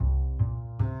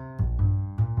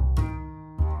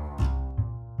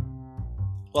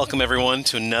Welcome, everyone,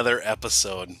 to another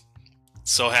episode.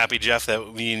 So happy, Geoff,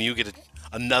 that me and you get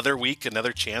another week,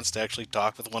 another chance to actually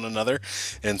talk with one another.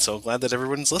 And so glad that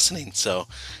everyone's listening. So,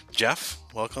 Geoff,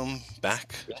 welcome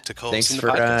back to Thanks co-hosting the for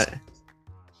podcast.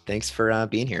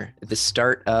 being here at the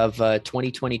start of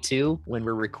 2022 when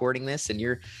we're recording this, and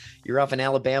you're off in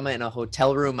Alabama in a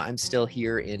hotel room. I'm still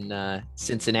here in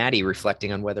Cincinnati,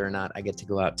 reflecting on whether or not I get to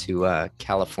go out to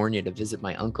California to visit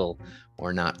my uncle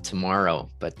or not tomorrow.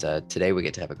 But today we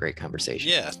get to have a great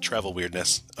conversation. Yeah, travel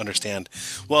weirdness. Understand.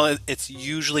 Well, it's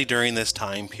usually during this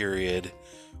time period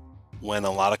when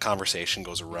a lot of conversation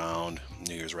goes around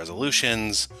New Year's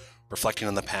resolutions, reflecting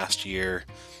on the past year.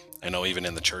 I know even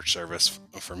in the church service,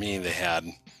 for me,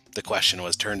 the question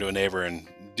was turn to a neighbor and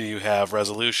do you have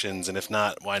resolutions? And if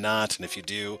not, why not? And if you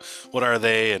do, what are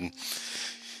they? And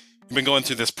you've been going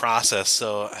through this process.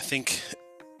 So I think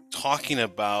talking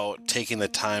about taking the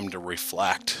time to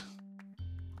reflect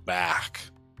back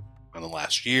on the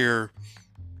last year,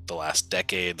 the last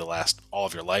decade, all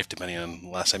of your life, depending on the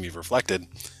last time you've reflected,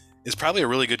 is probably a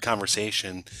really good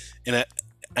conversation. And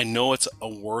I know it's a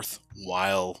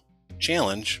worthwhile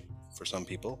challenge for some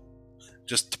people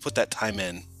just to put that time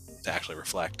in to actually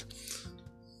reflect.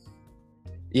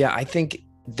 Yeah, I think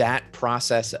that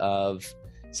process of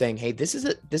saying, "Hey, this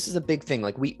is a big thing."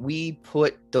 Like we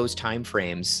put those time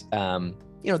frames.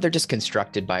 They're just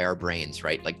constructed by our brains,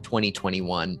 right? Like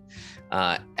 2021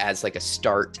 as like a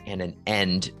start and an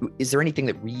end. Is there anything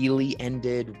that really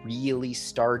ended, really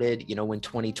started? When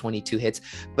 2022 hits,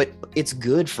 but it's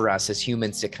good for us as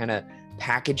humans to kind of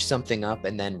package something up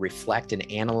and then reflect and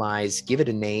analyze, give it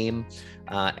a name,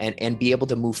 and be able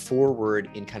to move forward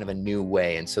in kind of a new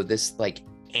way. And so this like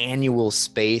annual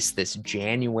space, this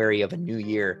January of a new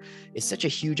year, is such a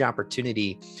huge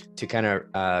opportunity to kind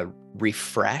of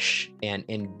refresh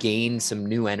and gain some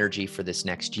new energy for this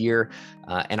next year.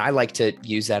 And I like to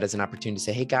use that as an opportunity to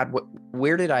say, "Hey, God,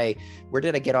 where did I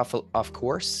get off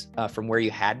course from where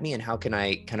you had me, and how can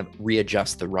I kind of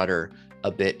readjust the rudder a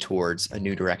bit towards a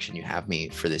new direction you have me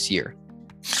for this year?"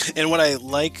 And what I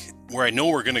like, where I know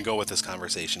we're going to go with this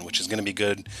conversation, which is going to be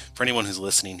good for anyone who's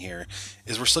listening here,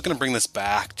 is we're still going to bring this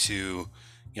back to,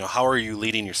 how are you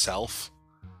leading yourself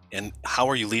and how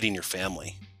are you leading your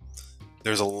family?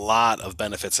 There's a lot of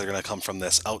benefits that are going to come from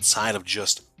this outside of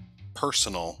just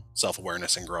personal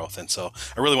self-awareness and growth. And so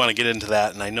I really want to get into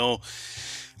that. And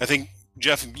I think,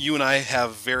 Geoff, you and I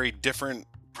have very different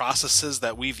processes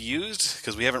that we've used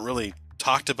because we haven't really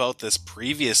talked about this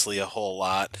previously a whole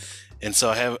lot. And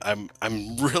so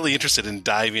I'm really interested in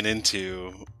diving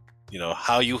into,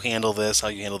 how you handle this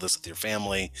with your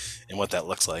family and what that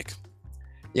looks like.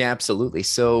 Yeah, absolutely.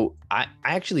 So I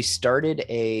actually started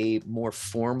a more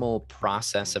formal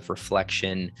process of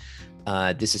reflection.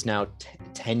 This is now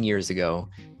 10 years ago,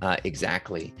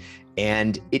 exactly.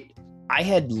 And I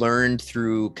had learned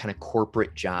through kind of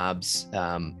corporate jobs,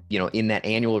 in that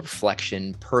annual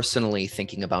reflection, personally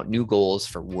thinking about new goals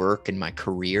for work and my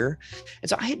career. And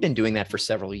so I had been doing that for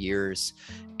several years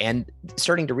and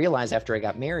starting to realize after I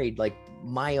got married, like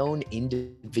my own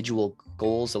individual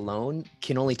goals alone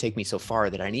can only take me so far,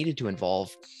 that I needed to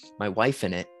involve my wife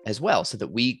in it as well, so that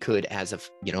we could, as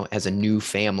a new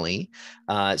family,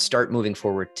 start moving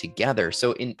forward together.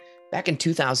 So back in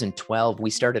 2012, we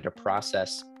started a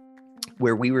process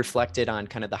where we reflected on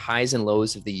kind of the highs and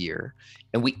lows of the year,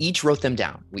 and we each wrote them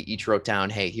down. We each wrote down,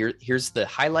 "Hey, here's the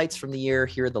highlights from the year.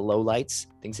 Here are the lowlights,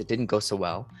 things that didn't go so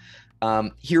well.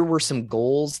 Here were some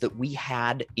goals that we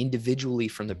had individually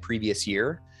from the previous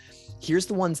year. Here's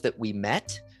the ones that we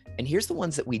met, and here's the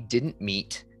ones that we didn't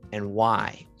meet and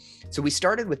why." So we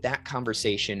started with that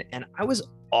conversation, and I was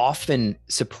often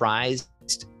surprised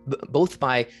both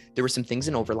by, there were some things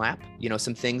in overlap,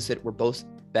 some things that were both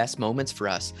best moments for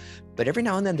us. But every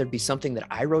now and then there'd be something that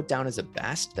I wrote down as a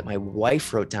best that my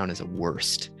wife wrote down as a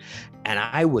worst. And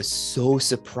I was so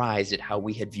surprised at how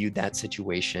we had viewed that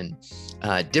situation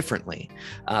differently.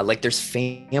 Like there's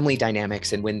family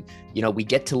dynamics, and when, we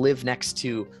get to live next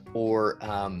to or,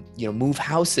 move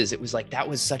houses, it was like, that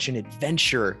was such an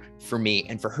adventure for me.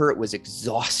 And for her, it was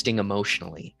exhausting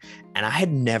emotionally. And I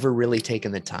had never really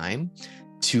taken the time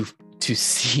to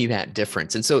see that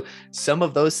difference. And so some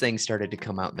of those things started to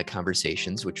come out in the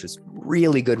conversations, which was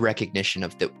really good recognition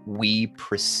of that we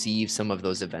perceive some of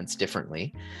those events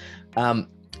differently. And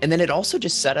then it also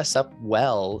just set us up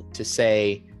well to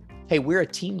say, "Hey, we're a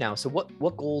team now. So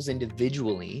what goals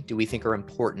individually do we think are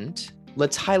important?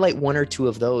 Let's highlight one or two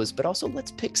of those, but also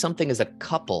let's pick something as a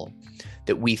couple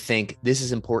that we think this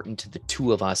is important to the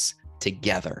two of us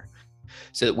together,"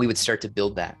 so that we would start to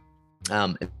build that.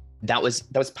 that was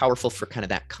powerful for kind of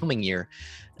that coming year.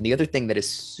 And the other thing that is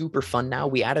super fun now,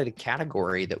 we added a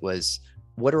category that was,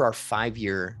 what are our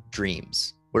 5-year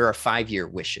dreams? What are our 5-year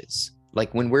wishes?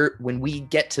 Like when we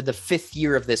get to the 5th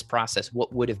year of this process,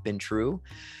 what would have been true?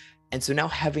 And so now,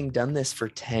 having done this for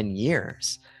 10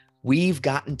 years, we've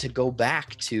gotten to go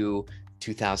back to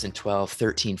 2012,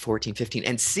 13, 14, 15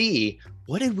 and see,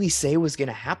 what did we say was going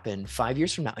to happen 5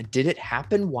 years from now? And did it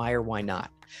happen? Why or why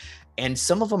not? And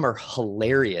some of them are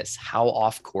hilarious, how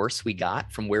off course we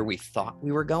got from where we thought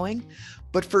we were going,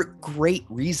 but for great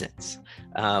reasons.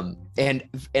 And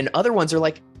other ones are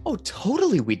like, oh,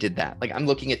 totally, we did that. Like, I'm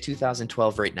looking at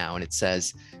 2012 right now, and it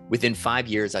says, within 5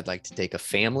 years, I'd like to take a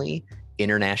family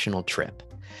international trip.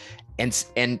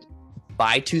 And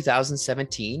by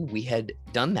 2017, we had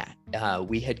done that.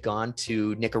 We had gone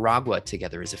to Nicaragua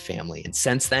together as a family. And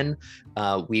since then,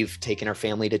 we've taken our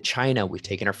family to China. We've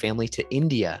taken our family to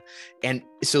India. And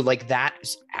so like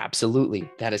that, absolutely,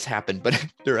 that has happened. But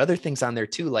there are other things on there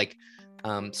too, like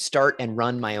start and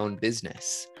run my own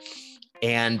business.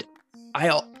 And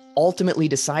I ultimately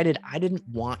decided I didn't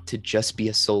want to just be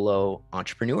a solo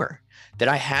entrepreneur, that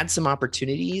I had some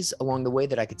opportunities along the way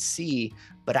that I could see,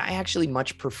 but I actually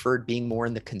much preferred being more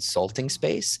in the consulting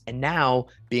space. And now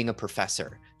being a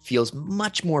professor feels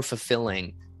much more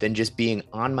fulfilling than just being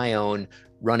on my own,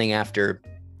 running after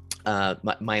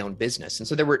my own business. And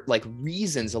so there were like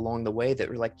reasons along the way that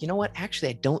were like, you know what, actually,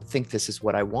 I don't think this is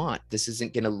what I want. This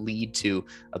isn't going to lead to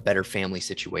a better family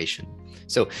situation.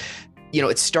 So, you know,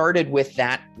 it started with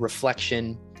that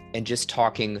reflection and just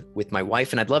talking with my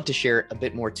wife. And I'd love to share a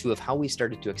bit more too of how we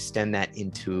started to extend that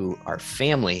into our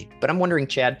family. But I'm wondering,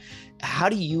 Chad, how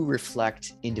do you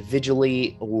reflect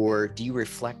individually, or do you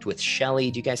reflect with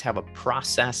Shelly? Do you guys have a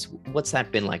process? What's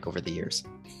that been like over the years?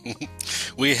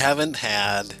 We haven't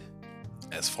had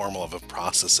as formal of a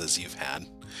process as you've had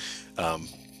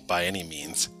by any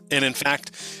means. And in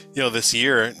fact, you know, this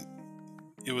year,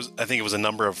 I think it was a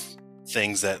number of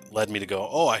things that led me to go,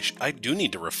 oh, I do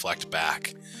need to reflect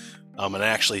back. And I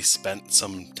actually spent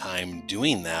some time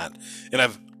doing that. And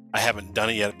I haven't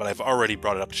done it yet, but I've already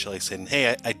brought it up to Shelly saying,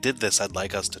 hey, I did this. I'd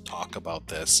like us to talk about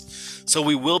this. So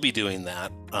we will be doing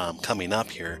that coming up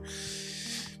here.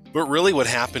 But really what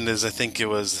happened is, I think it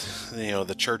was, you know,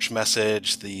 the church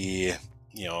message, I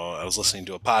was listening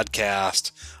to a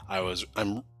podcast.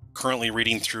 I'm currently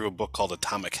reading through a book called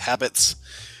Atomic Habits.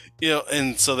 You know,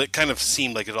 and so that kind of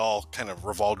seemed like it all kind of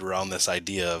revolved around this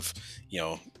idea of, you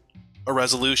know, a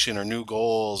resolution or new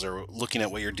goals or looking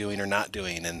at what you're doing or not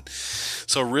doing. And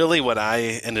so really what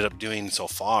I ended up doing so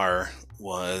far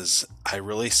was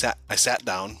I sat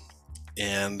down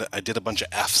and I did a bunch of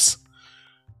F's.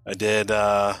 I did,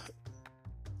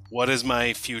 what is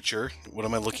my future? What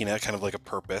am I looking at? Kind of like a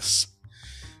purpose.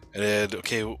 I did,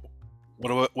 okay,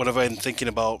 what have I been thinking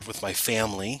about with my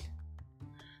family?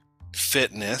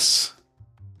 Fitness,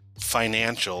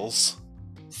 financials,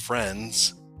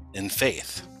 friends, and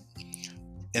faith.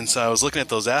 And so I was looking at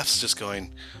those F's just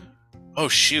going, oh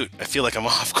shoot, I feel like I'm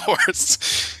off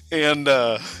course. And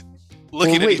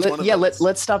looking at each one of those.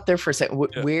 Let's stop there for a second.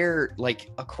 Where, like,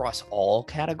 across all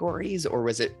categories, or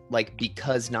was it like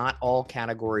because not all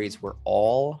categories were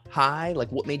all high?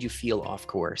 Like, what made you feel off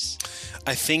course?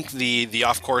 I think the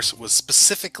off course was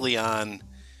specifically on,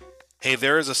 hey,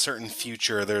 there is a certain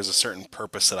future, there's a certain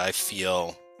purpose that I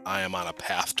feel I am on a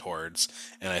path towards,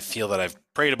 and I feel that I've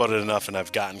prayed about it enough and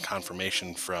I've gotten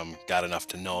confirmation from God enough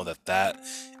to know that that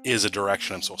is a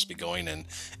direction I'm supposed to be going in.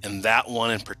 And that one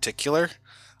in particular,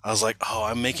 I was like, oh,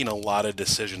 I'm making a lot of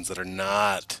decisions that are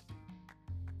not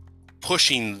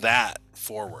pushing that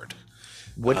forward.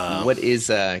 What is,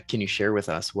 can you share with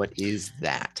us, what is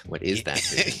that? What is that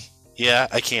vision? Yeah,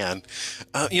 I can.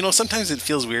 Sometimes it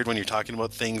feels weird when you're talking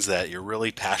about things that you're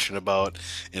really passionate about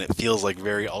and it feels like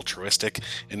very altruistic.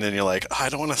 And then you're like, oh, I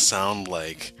don't want to sound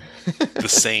like the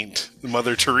saint,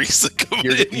 Mother Teresa.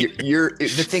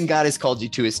 The thing God has called you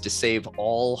to is to save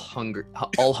all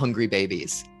hungry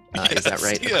babies. Yes, is that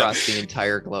right? Yeah. Across the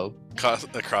entire globe.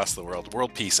 Across the world.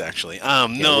 World peace, actually.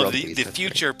 The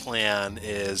future plan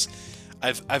is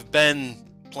I've been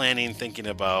thinking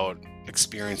about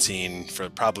experiencing for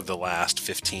probably the last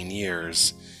 15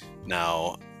 years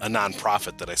now a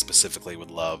nonprofit that I specifically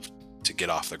would love to get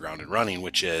off the ground and running,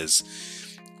 which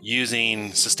is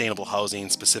using sustainable housing,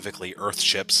 specifically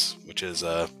earthships, which is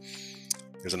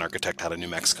there's an architect out of New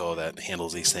Mexico that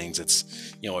handles these things.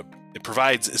 It's, it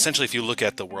provides, essentially, if you look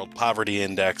at the World Poverty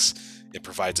Index, it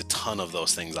provides a ton of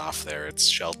those things off there. It's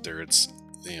shelter, it's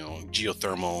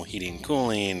geothermal heating and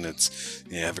cooling. It's,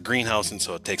 you have a greenhouse, and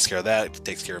so it takes care of that. It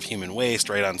takes care of human waste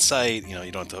right on site. You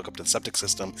don't have to hook up to the septic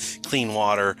system, clean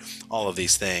water, all of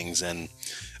these things. And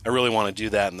I really want to do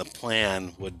that. And the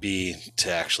plan would be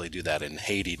to actually do that in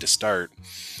Haiti to start.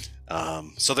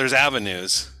 So there's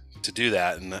avenues to do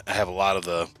that. And I have a lot of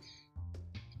the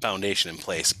foundation in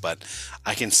place, but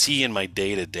I can see in my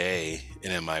day to day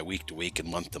and in my week to week and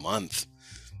month to month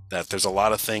that there's a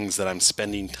lot of things that I'm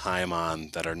spending time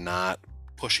on that are not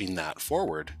pushing that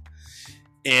forward.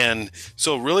 And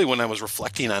so really when I was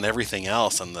reflecting on everything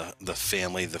else, on the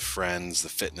family, the friends, the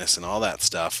fitness and all that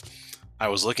stuff, I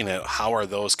was looking at how are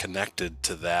those connected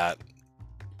to that,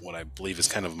 what I believe is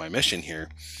kind of my mission here.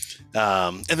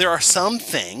 And there are some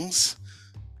things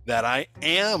that I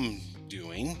am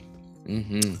doing,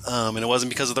 and it wasn't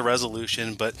because of the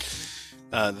resolution, but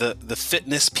the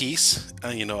fitness piece,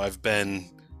 I've been,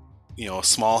 a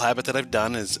small habit that I've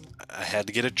done is I had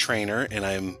to get a trainer, and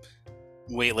I'm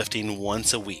weightlifting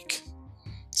once a week.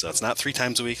 So it's not 3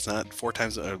 times a week, it's not 4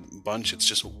 times a bunch, it's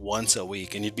just once a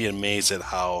week. And you'd be amazed at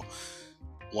how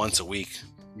once a week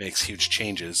makes huge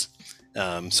changes.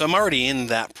 So I'm already in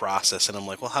that process, and I'm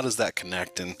like, well, how does that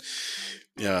connect? And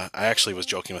I actually was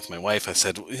joking with my wife. I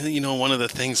said, one of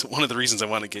the reasons I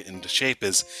want to get into shape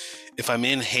is if I'm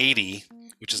in Haiti,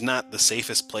 which is not the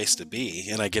safest place to be,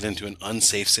 and I get into an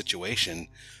unsafe situation,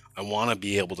 I want to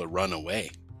be able to run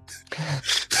away. And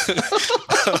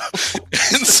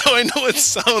so I know it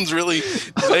sounds really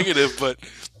negative, but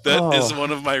that is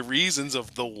one of my reasons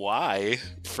of the why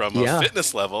from a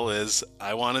fitness level is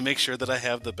I want to make sure that I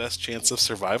have the best chance of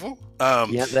survival.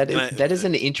 That is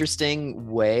an interesting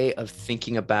way of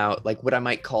thinking about like what I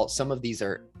might call some of these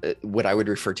are what I would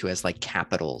refer to as like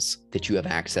capitals that you have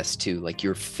access to. Like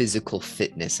your physical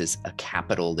fitness is a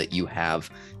capital that you have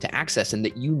to access and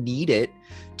that you need it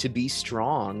to be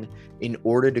strong in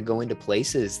order to go into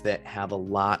places that have a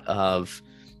lot of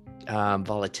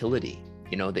volatility,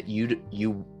 that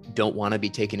you don't want to be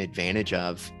taken advantage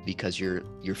of because you're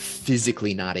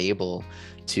physically not able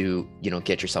to,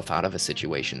 get yourself out of a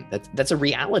situation. That's a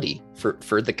reality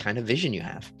for the kind of vision you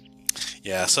have.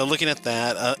 Yeah. So looking at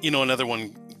that, another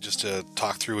one just to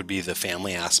talk through would be the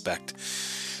family aspect.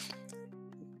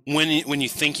 When you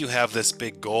think you have this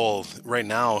big goal, right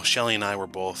now, Shelly and I were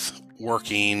both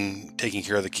working, taking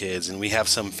care of the kids, and we have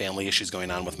some family issues going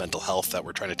on with mental health that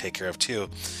we're trying to take care of too.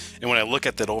 And when I look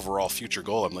at that overall future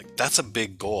goal, I'm like, that's a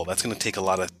big goal. That's going to take a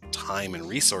lot of time and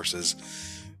resources,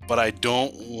 but I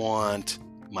don't want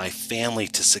my family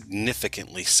to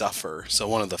significantly suffer. So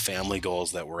one of the family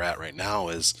goals that we're at right now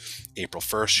is April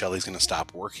 1st, Shelly's going to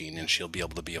stop working and she'll be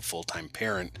able to be a full-time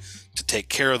parent to take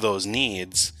care of those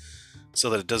needs so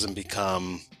that it doesn't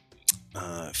become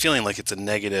feeling like it's a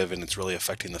negative and it's really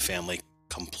affecting the family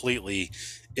completely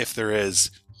if there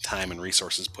is time and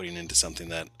resources putting into something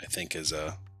that I think is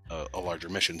a larger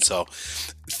mission. So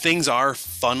things are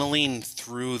funneling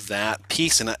through that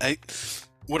piece. And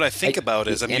what I think about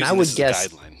is I'm using this as a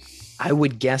guideline. I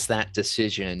would guess that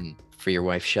decision for your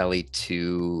wife, Shelly,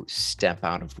 to step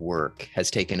out of work has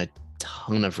taken a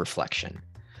ton of reflection.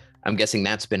 I'm guessing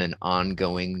that's been an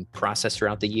ongoing process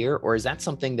throughout the year, or is that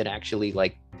something that actually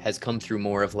has come through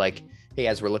more of hey,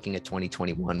 as we're looking at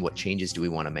 2021, what changes do we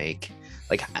want to make?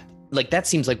 Like that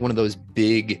seems like one of those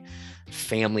big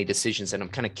family decisions. And I'm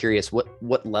kind of curious,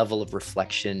 what level of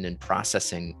reflection and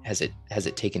processing has it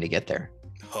taken to get there?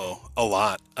 Oh, a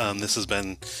lot. This has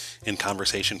been in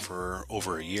conversation for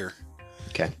over a year.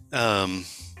 Okay.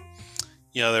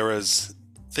 There was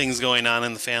things going on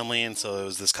in the family, and so there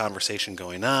was this conversation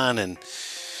going on, and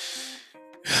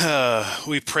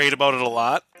we prayed about it a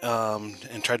lot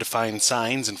and tried to find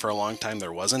signs, and for a long time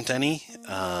there wasn't any.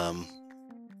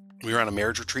 We were on a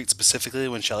marriage retreat specifically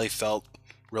when Shelly felt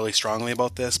really strongly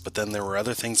about this, but then there were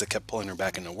other things that kept pulling her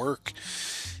back into work,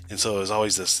 and so it was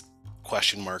always this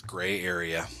question mark gray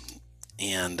area.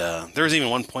 And there was even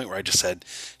one point where I just said,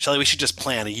 Shelly, we should just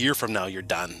plan a year from now you're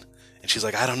done. And she's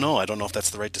like, I don't know if that's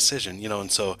the right decision,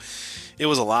 and so it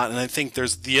was a lot. And I think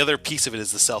there's the other piece of it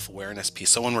is the self-awareness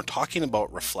piece. So when we're talking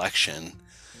about reflection,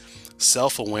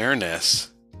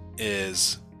 self-awareness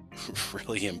is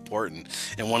really important.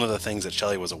 And one of the things that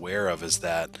Shelly was aware of is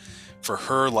that for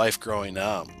her life growing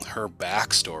up, her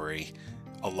backstory,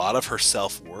 a lot of her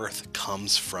self-worth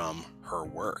comes from her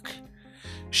work.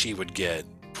 She would get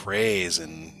praise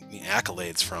and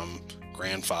accolades from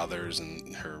grandfathers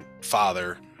and her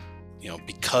father,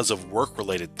 because of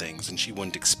work-related things, and she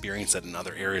wouldn't experience that in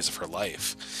other areas of her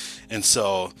life. And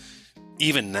so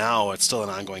even now, it's still an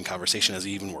ongoing conversation as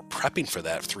even we're prepping for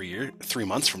that 3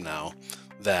 months from now,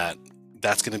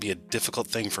 that's going to be a difficult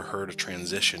thing for her to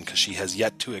transition because she has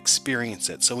yet to experience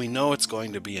it. So we know it's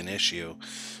going to be an issue,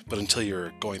 but until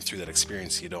you're going through that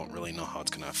experience, you don't really know how it's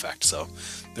going to affect. So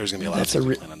there's going to be a lot of things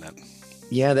to plan on that.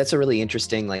 Yeah, that's a really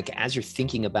interesting, as you're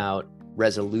thinking about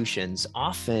resolutions,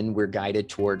 often we're guided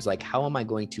towards like, how am I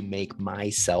going to make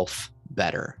myself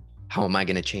better? How am I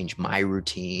going to change my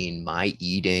routine, my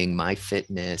eating, my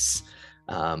fitness?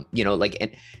 Like,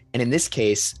 and in this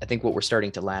case, I think what we're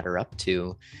starting to ladder up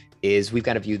to is we've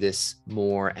got to view this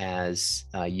more as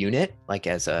a unit, like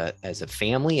as a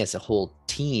family, as a whole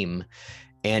team.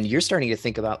 And you're starting to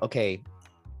think about, okay,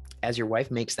 as your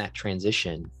wife makes that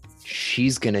transition,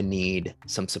 she's going to need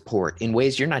some support in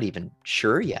ways you're not even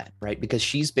sure yet, right? Because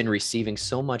she's been receiving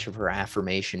so much of her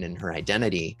affirmation and her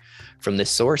identity from this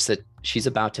source that she's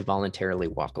about to voluntarily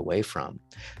walk away from.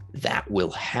 That will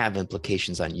have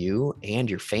implications on you and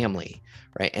your family,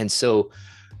 right? And so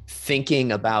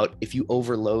thinking about, if you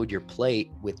overload your plate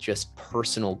with just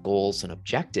personal goals and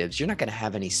objectives, you're not going to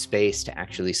have any space to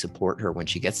actually support her when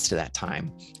she gets to that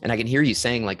time. And I can hear you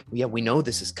saying like, yeah, we know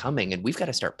this is coming and we've got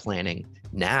to start planning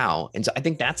now. And so I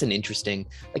think that's an interesting,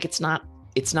 like, it's not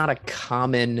a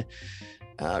common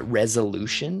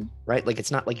resolution, right? Like,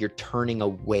 it's not like you're turning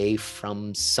away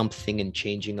from something and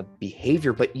changing a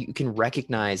behavior, but you can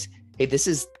recognize, hey, this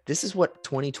is what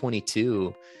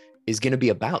 2022 is going to be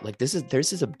about. Like, this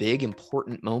is a big,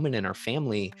 important moment in our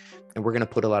family, and we're going to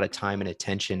put a lot of time and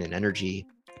attention and energy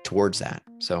towards that.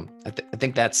 So I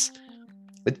think that's,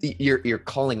 you're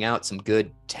calling out some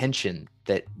good tension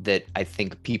that I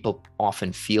think people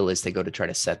often feel as they go to try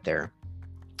to set their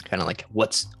kind of like,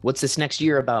 what's this next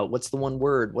year about? What's the one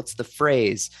word? What's the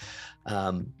phrase?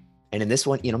 And in this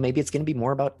one, maybe it's going to be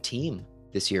more about team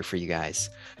this year for you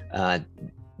guys. And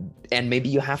maybe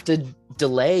you have to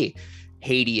delay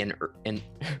Haiti and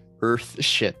Earth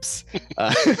ships.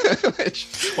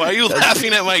 Why are you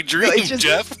laughing at my dream,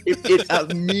 Geoff?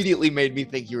 It immediately made me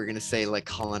think you were going to say like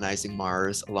colonizing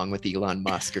Mars along with Elon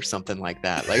Musk or something like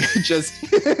that. Like just,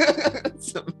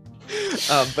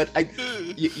 but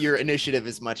your initiative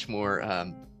is much more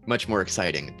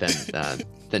exciting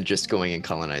than just going and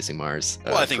colonizing Mars.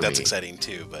 Well, I think that's exciting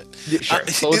too, but sure,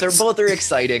 both are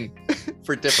exciting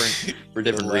for different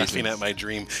reasons. Laughing at my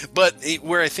dream, but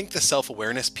where I think the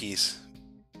self-awareness piece,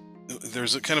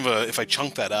 there's a kind of if I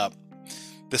chunk that up,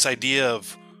 this idea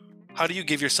of how do you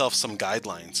give yourself some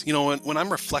guidelines? When I'm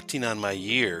reflecting on my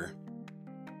year,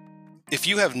 if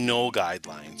you have no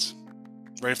guidelines,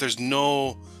 right? If there's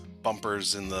no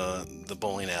bumpers in the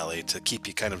bowling alley to keep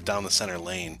you kind of down the center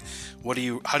lane,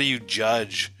 how do you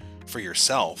judge for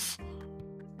yourself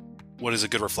what is a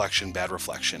good reflection, bad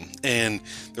reflection? And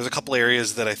there's a couple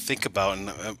areas that I think about,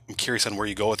 and I'm curious on where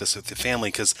you go with this with the family,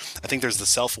 because I think there's the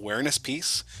self-awareness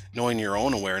piece, knowing your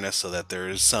own awareness so that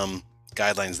there's some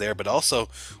guidelines there, but also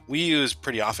we use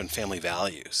pretty often family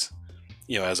values,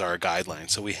 as our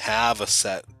guidelines. So we have a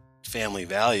set family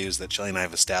values that Shelly and I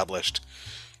have established,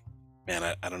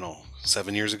 man, I don't know,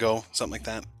 7 years ago, something like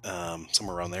that,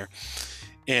 somewhere around there.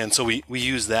 And so we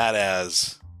use that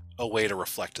as a way to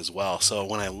reflect as well. So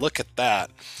when I look at that,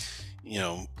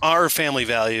 our family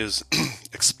values,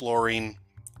 exploring,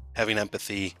 having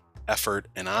empathy, effort,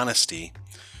 and honesty,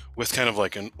 with kind of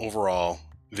like an overall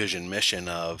vision mission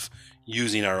of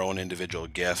using our own individual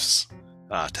gifts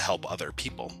to help other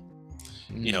people.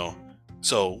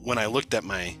 So when I looked at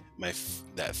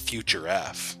that future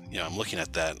F, I'm looking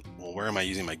at that, well, where am I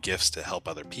using my gifts to help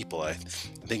other people? I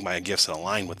think my gifts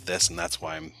align with this, and that's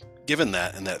why I'm given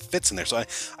that, and that fits in there. So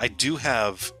I do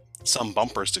have some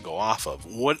bumpers to go off of.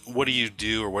 What do you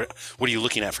do, or what are you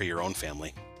looking at for your own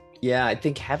family? Yeah, I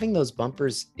think having those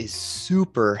bumpers is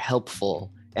super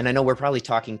helpful. And I know we're probably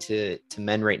talking to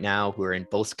men right now who are in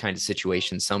both kinds of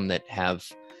situations, some that have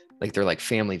they're like,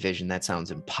 family vision, that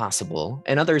sounds impossible.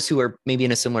 And others who are maybe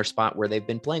in a similar spot where they've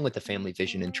been playing with the family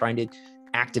vision and trying to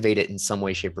activate it in some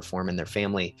way, shape, or form in their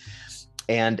family.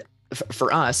 And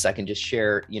for us, I can just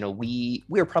share, we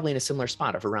were probably in a similar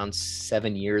spot of around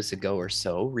 7 years ago or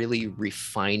so, really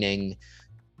refining,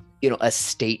 a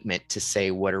statement to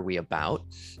say, what are we about?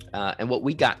 And what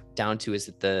we got down to is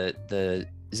that the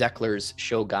Zecklers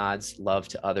show God's love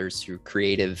to others through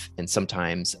creative and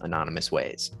sometimes anonymous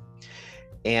ways.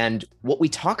 And what we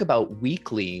talk about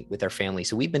weekly with our family,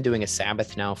 so we've been doing a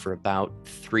Sabbath now for about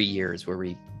 3 years, where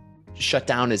we shut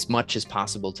down as much as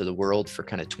possible to the world for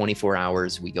kind of 24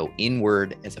 hours. We go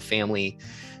inward as a family,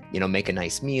 make a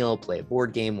nice meal, play a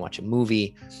board game, watch a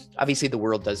movie. Obviously, the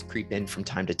world does creep in from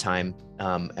time to time,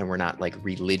 and we're not like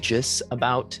religious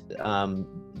about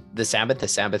the Sabbath. The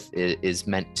Sabbath is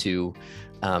meant to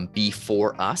be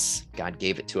for us. God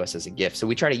gave it to us as a gift. So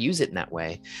we try to use it in that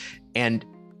way. And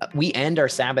we end our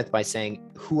Sabbath by saying,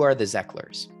 who are the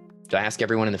Zecklers? So I ask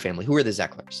everyone in the family, who are the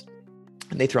Zecklers?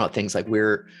 And they throw out things like,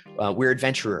 we're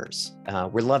adventurers,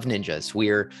 we're love ninjas,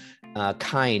 we're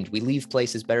kind, we leave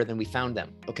places better than we found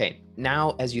them. Okay,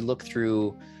 now as you look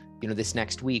through this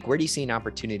next week, where do you see an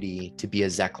opportunity to be a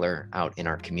Zeckler out in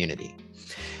our community?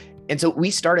 And so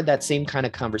we started that same kind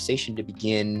of conversation to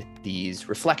begin these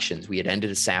reflections. We had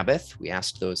ended a Sabbath. We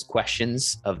asked those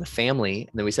questions of the family.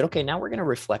 And then we said, okay, now we're going to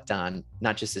reflect on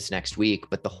not just this next week,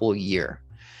 but the whole year.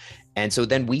 And so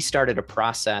then we started a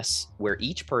process where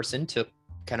each person took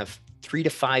kind of 3 to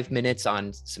 5 minutes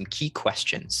on some key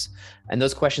questions. And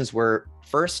those questions were,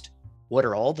 first, what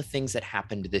are all the things that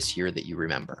happened this year that you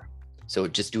remember? So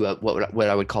just do what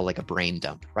I would call like a brain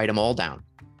dump, write them all down.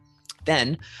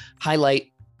 Then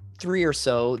highlight 3 or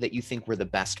so that you think were the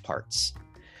best parts.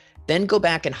 Then go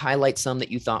back and highlight some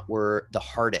that you thought were the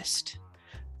hardest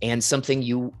and something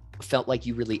you felt like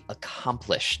you really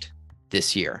accomplished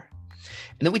this year.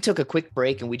 And then we took a quick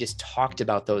break and we just talked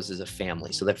about those as a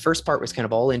family. So that first part was kind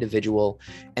of all individual.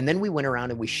 And then we went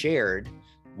around and we shared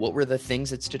what were the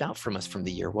things that stood out from us from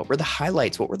the year? What were the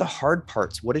highlights? What were the hard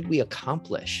parts? What did we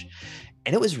accomplish?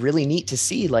 And it was really neat to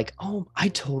see like, oh, I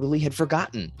totally had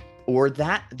forgotten. Or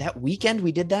that weekend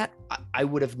we did that, I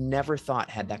would have never thought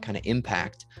had that kind of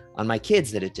impact on my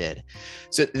kids that it did.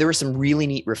 So there were some really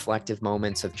neat reflective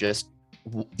moments of just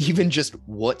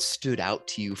what stood out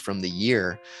to you from the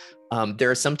year.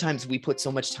 There are sometimes we put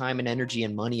so much time and energy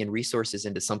and money and resources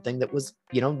into something that was,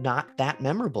 not that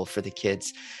memorable for the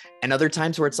kids. And other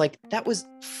times where it's like, that was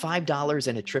 $5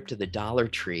 and a trip to the Dollar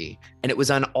Tree. And it was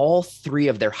on all 3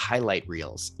 of their highlight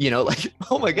reels, like,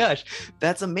 oh my gosh,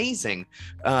 that's amazing.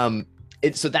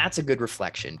 So that's a good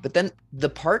reflection. But then the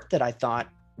part that I thought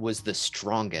was the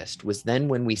strongest was then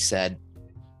when we said,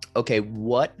 okay,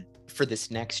 what for this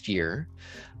next year,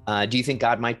 do you think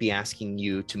God might be asking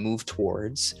you to move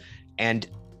towards? And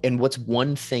what's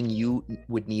one thing you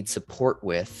would need support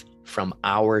with from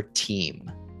our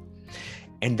team?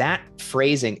 And that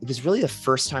phrasing, it was really the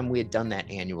first time we had done that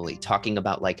annually, talking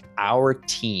about like our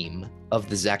team of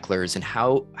the Zecklers and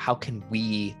how can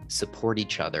we support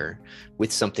each other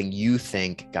with something you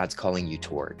think God's calling you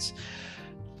towards.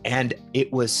 And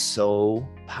it was so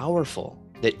powerful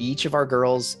that each of our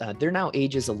girls, they're now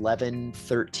ages 11,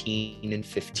 13, and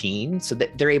 15, so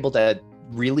that they're able to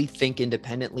really think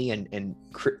independently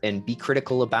and be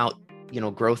critical about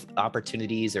growth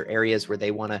opportunities or areas where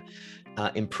they want to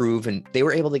improve. And they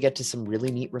were able to get to some really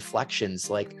neat reflections,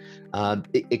 like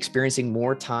experiencing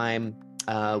more time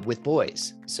with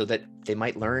boys so that they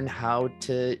might learn how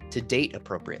to date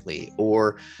appropriately,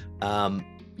 or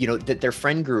that their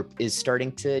friend group is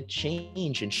starting to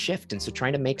change and shift. And so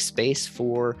trying to make space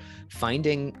for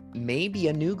finding maybe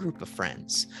a new group of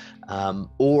friends,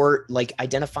 or like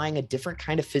identifying a different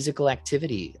kind of physical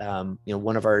activity.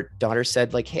 One of our daughters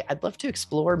said like, hey, I'd love to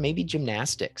explore maybe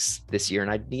gymnastics this year,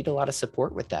 and I'd need a lot of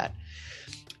support with that.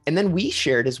 And then we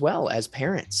shared as well as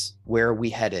parents, where are we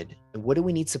headed? And what do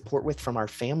we need support with from our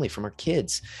family, from our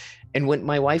kids? And when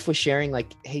my wife was sharing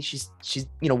like, hey, she's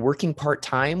working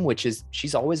part-time, which is,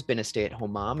 she's always been a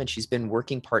stay-at-home mom, and she's been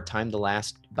working part-time the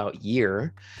last about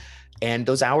year. And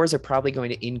those hours are probably going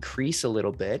to increase a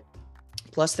little bit.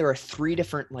 Plus there are 3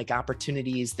 different like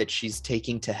opportunities that she's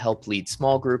taking to help lead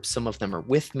small groups. Some of them are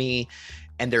with me.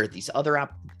 And there are these other,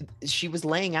 she was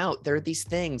laying out, there are these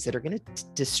things that are going to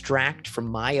distract from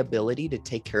my ability to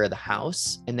take care of the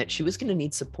house, and that she was going to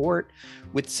need support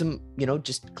with some,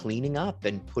 just cleaning up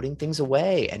and putting things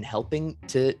away and helping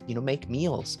to, make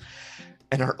meals.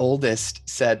 And our oldest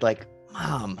said like,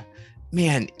 Mom,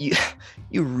 man,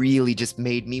 you really just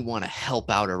made me want to help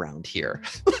out around here.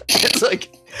 It's like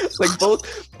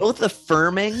both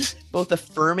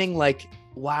affirming like,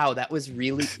 wow, that was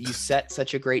really, you set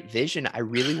such a great vision. I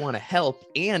really want to help,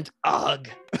 and darn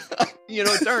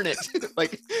it.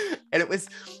 And it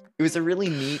was a really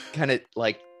neat kind of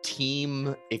like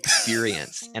team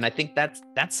experience. And I think that's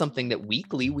something that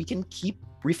weekly we can keep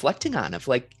reflecting on, of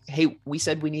like, hey, we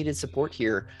said we needed support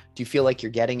here. Do you feel like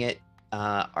you're getting it?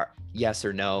 Yes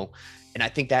or no? And I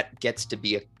think that gets to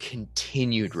be a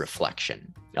continued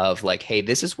reflection of like, hey,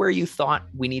 this is where you thought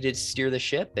we needed to steer the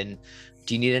ship, and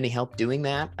do you need any help doing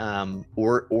that?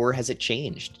 Or has it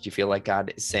changed? Do you feel like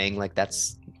God is saying like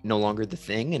that's no longer the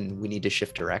thing and we need to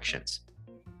shift directions?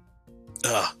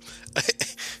 I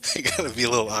gotta be a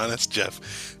little honest,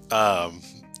 Geoff. I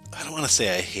don't want to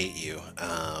say I hate you,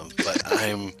 but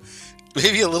I'm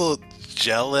maybe a little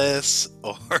jealous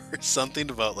or something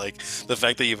about like the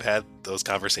fact that you've had those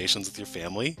conversations with your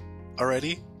family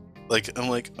already. Like, I'm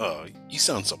like, oh, you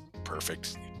sound so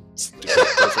perfect.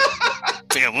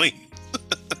 Perfect family.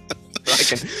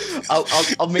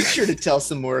 I'll make sure to tell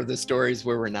some more of the stories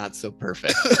where we're not so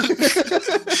perfect.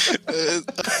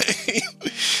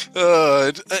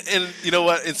 And you know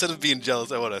what? Instead of being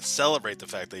jealous, I want to celebrate the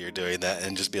fact that you're doing that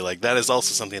and just be like, that is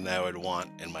also something that I would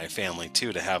want in my family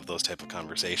too, to have those type of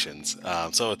conversations.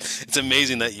 So it's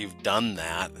amazing that you've done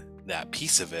that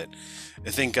piece of it. I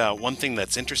think one thing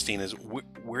that's interesting is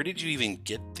where did you even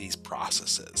get these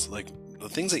processes? Like the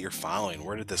things that you're following,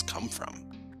 where did this come from?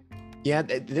 Yeah,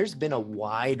 there's been a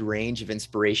wide range of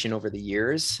inspiration over the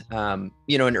years. And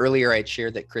earlier I had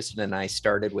shared that Kristen and I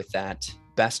started with that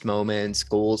best moments,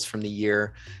 goals from the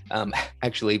year.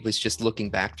 Actually, was just looking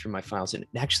back through my files, and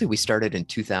actually we started in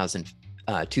 2006.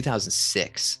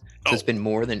 So it's Oh, been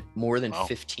more than wow.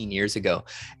 15 years ago.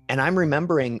 And I'm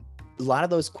remembering a lot of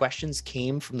those questions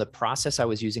came from the process I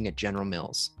was using at General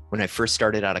Mills. When I first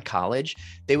started out of college,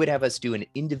 they would have us do an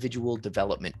individual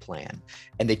development plan.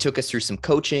 And they took us through some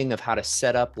coaching of how to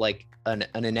set up like an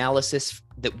analysis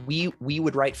that we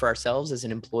would write for ourselves as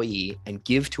an employee and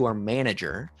give to our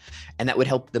manager. And that would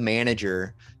help the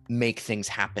manager make things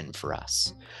happen for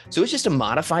us. So it's just a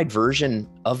modified version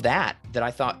of that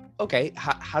I thought, okay,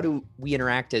 how do we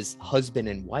interact as husband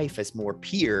and wife as more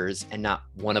peers and not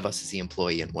one of us is the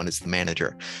employee and one is the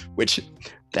manager, which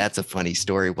that's a funny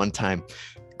story. One time,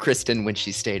 Kristen, when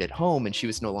she stayed at home and she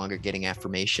was no longer getting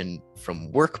affirmation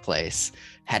from workplace,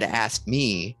 had asked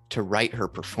me to write her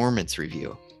performance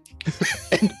review.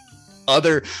 And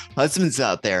other husbands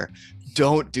out there,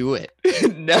 don't do it.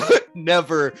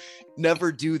 never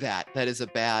do that. That is a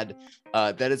bad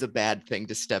thing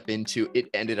to step into. It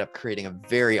ended up creating a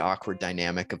very awkward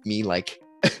dynamic of me like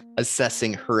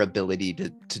assessing her ability to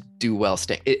do well.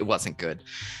 It wasn't good.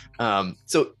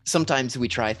 So sometimes we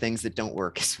try things that don't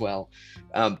work as well.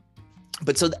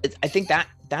 But so I think that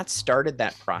started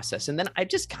that process. And then I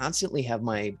just constantly have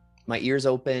my ears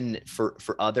open for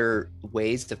other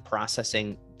ways of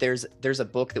processing. There's a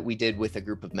book that we did with a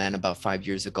group of men about 5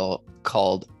 years ago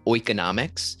called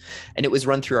Oikonomics, and it was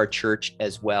run through our church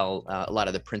as well, a lot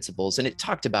of the principles. And it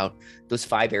talked about those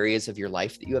 5 areas of your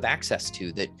life that you have access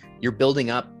to, that you're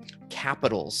building up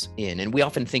capitals in. And we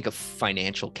often think of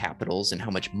financial capitals and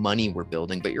how much money we're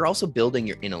building, but you're also building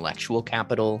your intellectual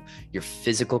capital, your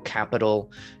physical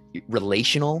capital,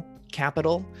 relational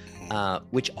capital,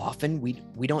 which often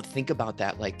we don't think about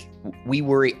that. Like we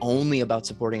worry only about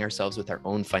supporting ourselves with our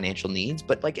own financial needs.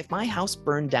 But like if my house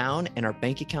burned down and our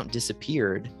bank account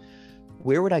disappeared,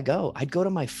 where would I go? I'd go to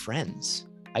my friends.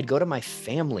 I'd go to my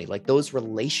family. Like those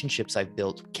relationships I've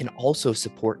built can also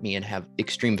support me and have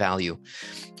extreme value.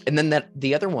 And then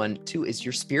the other one too is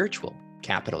your spiritual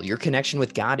capital. Your connection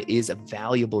with God is a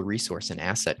valuable resource and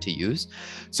asset to use.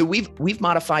 So we've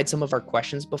modified some of our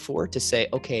questions before to say,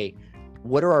 okay,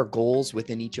 what are our goals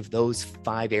within each of those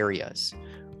 5 areas?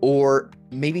 Or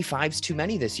maybe 5's too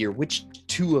many this year. Which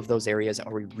 2 of those areas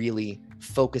are we really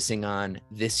focusing on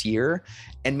this year?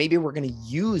 And maybe we're going to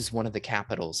use one of the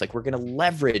capitals. Like we're going to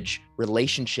leverage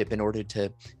relationship in order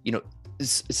to,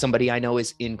 somebody I know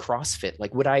is in CrossFit.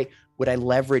 Like would I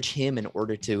leverage him in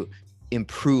order to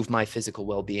improve my physical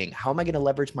well-being? How am I going to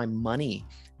leverage my money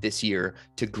this year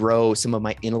to grow some of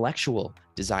my intellectual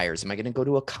desires? Am I going to go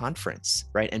to a conference,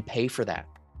 right, and pay for that?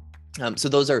 So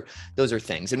those are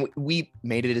things. And we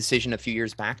made a decision a few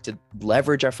years back to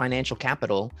leverage our financial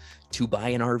capital to buy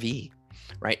an RV,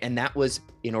 right? And that was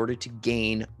in order to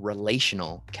gain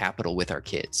relational capital with our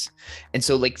kids. And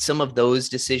so like some of those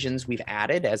decisions we've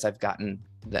added as I've gotten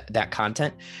that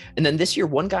content. And then this year,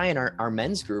 one guy in our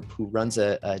men's group who runs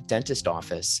a dentist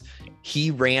office,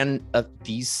 he ran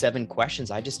these 7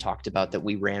 questions I just talked about that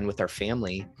we ran with our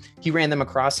family. He ran them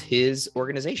across his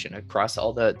organization, across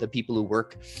all the people who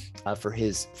work for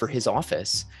his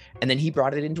office. And then he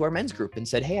brought it into our men's group and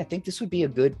said, hey, I think this would be a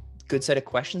good set of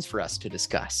questions for us to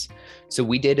discuss. So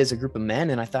we did as a group of men,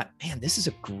 and I thought, man, this is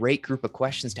a great group of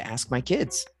questions to ask my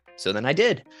kids. So then I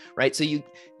did, right? So you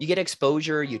get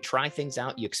exposure, you try things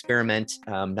out, you experiment.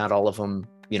 Not all of them,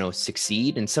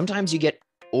 succeed. And sometimes you get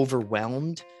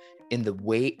overwhelmed in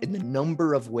the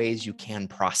number of ways you can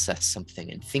process something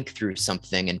and think through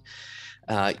something. And,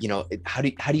 how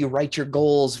do you write your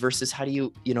goals versus how do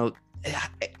you,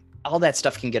 all that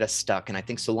stuff can get us stuck. And I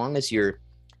think so long as you're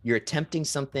attempting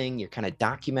something, you're kind of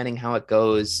documenting how it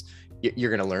goes,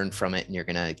 you're going to learn from it and you're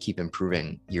going to keep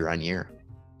improving year on year.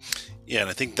 Yeah, and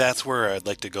I think that's where I'd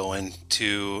like to go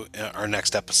into our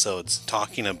next episodes,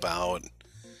 talking about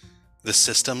the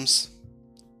systems,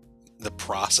 the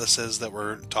processes that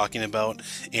we're talking about,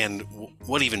 and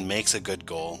what even makes a good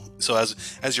goal. So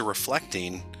as you're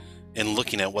reflecting and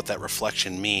looking at what that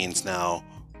reflection means now,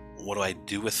 what do I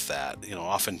do with that?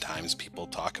 Oftentimes people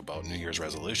talk about New Year's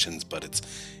resolutions, but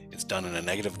it's done in a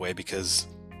negative way because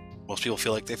most people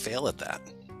feel like they fail at that.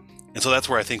 And so that's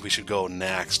where I think we should go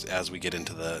next as we get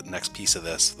into the next piece of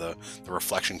this. The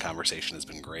reflection conversation has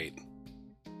been great.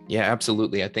 Yeah,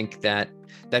 absolutely. I think that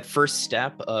first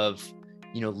step of,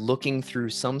 looking through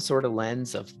some sort of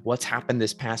lens of what's happened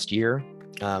this past year.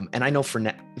 And I know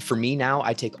for me now,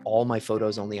 I take all my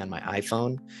photos only on my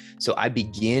iPhone. So I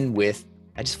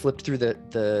just flipped through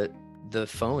the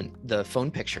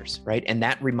phone pictures, right? And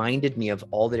that reminded me of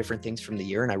all the different things from the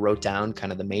year. And I wrote down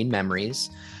kind of the main memories.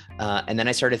 And then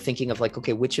I started thinking of like,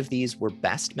 okay, which of these were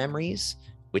best memories?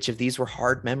 Which of these were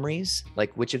hard memories?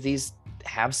 Like which of these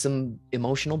have some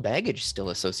emotional baggage still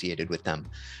associated with them?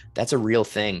 That's a real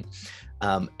thing.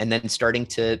 And then starting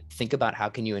to think about how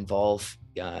can you involve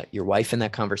your wife in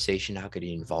that conversation? How could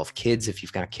you involve kids if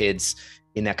you've got kids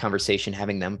in that conversation,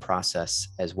 having them process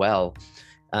as well?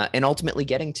 And ultimately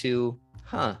getting to,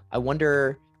 I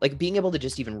wonder, like being able to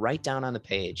just even write down on the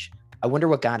page, I wonder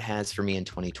what God has for me in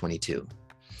 2022,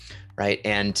 right?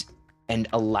 And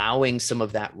allowing some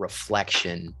of that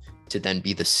reflection to then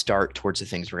be the start towards the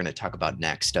things we're going to talk about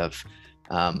next of,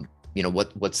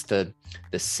 what's the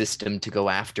system to go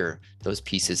after those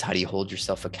pieces? How do you hold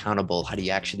yourself accountable? How do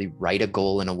you actually write a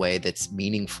goal in a way that's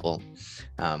meaningful?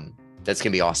 That's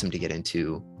going to be awesome to get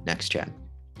into next, Chad.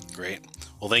 Great.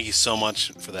 Well, thank you so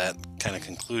much for that kind of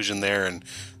conclusion there and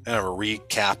kind of a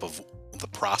recap of the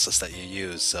process that you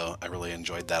use. So I really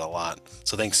enjoyed that a lot.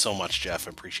 So thanks so much, Geoff.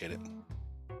 I appreciate it.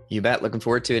 You bet. Looking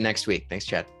forward to it next week. Thanks,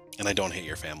 Chad. And I don't hate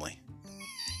your family.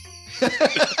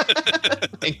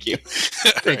 Thank you.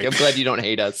 Thank you. I'm glad you don't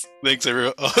hate us. Thanks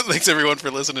everyone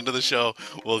for listening to the show.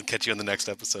 We'll catch you on the next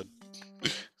episode.